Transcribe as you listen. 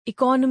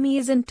Economy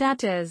is in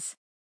tatters.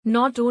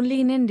 Not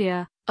only in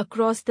India,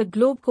 across the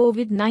globe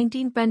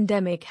COVID-19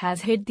 pandemic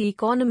has hit the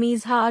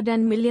economies hard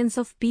and millions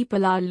of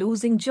people are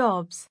losing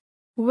jobs.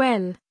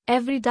 Well,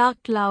 every dark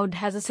cloud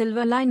has a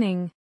silver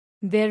lining.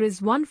 There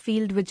is one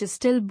field which is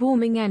still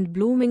booming and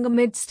blooming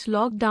amidst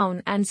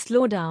lockdown and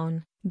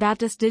slowdown,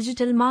 that is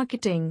digital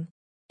marketing.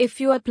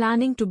 If you are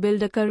planning to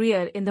build a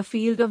career in the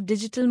field of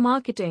digital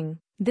marketing,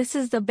 this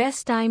is the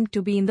best time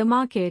to be in the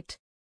market.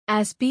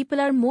 As people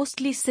are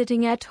mostly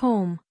sitting at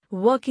home,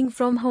 working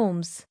from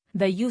homes,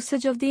 the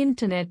usage of the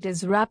internet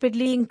is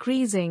rapidly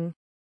increasing.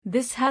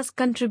 This has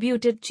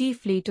contributed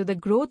chiefly to the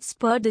growth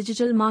spur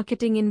digital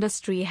marketing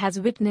industry has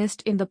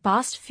witnessed in the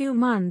past few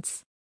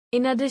months.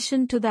 In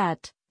addition to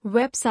that,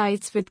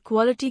 websites with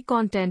quality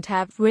content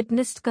have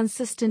witnessed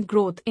consistent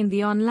growth in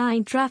the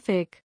online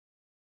traffic.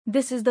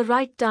 This is the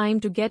right time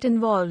to get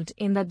involved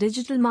in the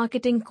digital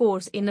marketing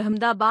course in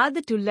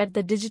Ahmedabad to let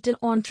the digital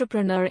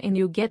entrepreneur in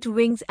you get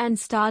wings and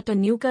start a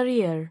new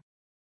career.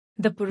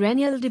 The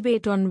perennial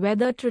debate on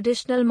whether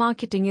traditional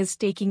marketing is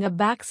taking a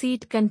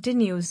backseat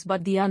continues,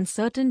 but the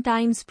uncertain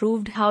times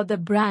proved how the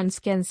brands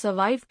can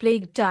survive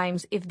plague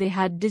times if they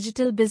had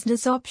digital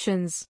business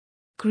options.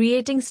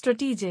 Creating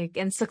strategic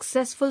and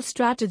successful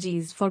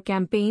strategies for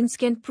campaigns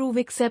can prove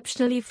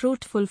exceptionally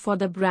fruitful for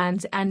the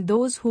brands, and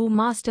those who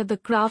master the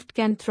craft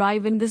can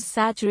thrive in this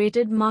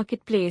saturated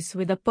marketplace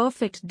with a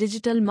perfect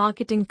digital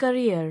marketing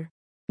career.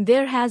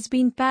 There has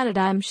been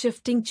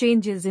paradigm-shifting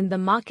changes in the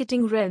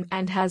marketing realm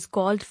and has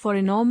called for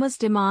enormous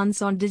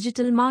demands on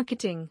digital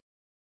marketing.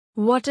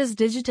 What is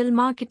digital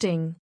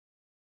marketing?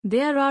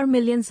 There are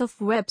millions of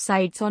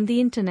websites on the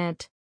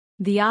internet.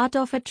 The art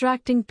of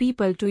attracting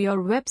people to your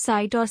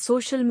website or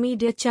social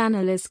media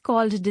channel is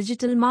called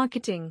digital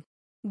marketing.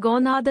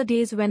 Gone are the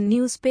days when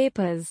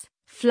newspapers,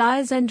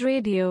 flyers and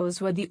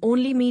radios were the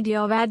only media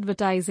of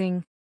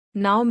advertising.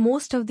 Now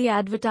most of the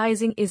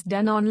advertising is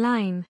done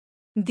online.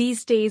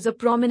 These days a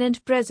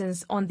prominent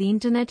presence on the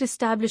internet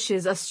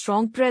establishes a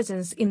strong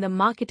presence in the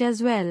market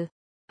as well.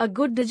 A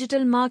good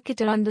digital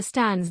marketer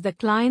understands the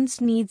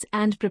client's needs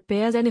and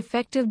prepares an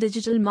effective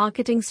digital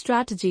marketing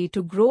strategy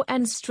to grow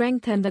and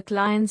strengthen the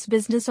client's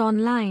business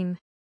online.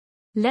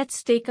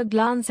 Let's take a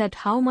glance at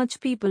how much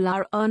people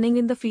are earning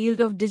in the field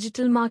of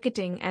digital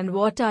marketing and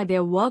what are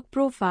their work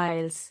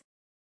profiles.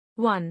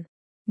 1.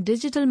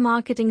 Digital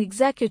marketing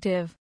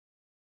executive.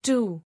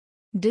 2.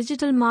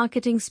 Digital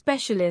marketing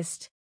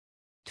specialist.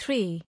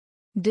 3.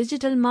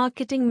 Digital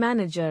marketing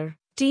manager,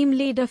 team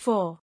leader.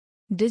 4.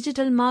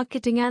 Digital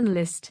marketing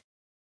analyst.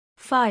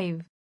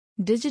 5.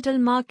 Digital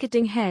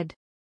marketing head.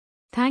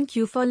 Thank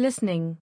you for listening.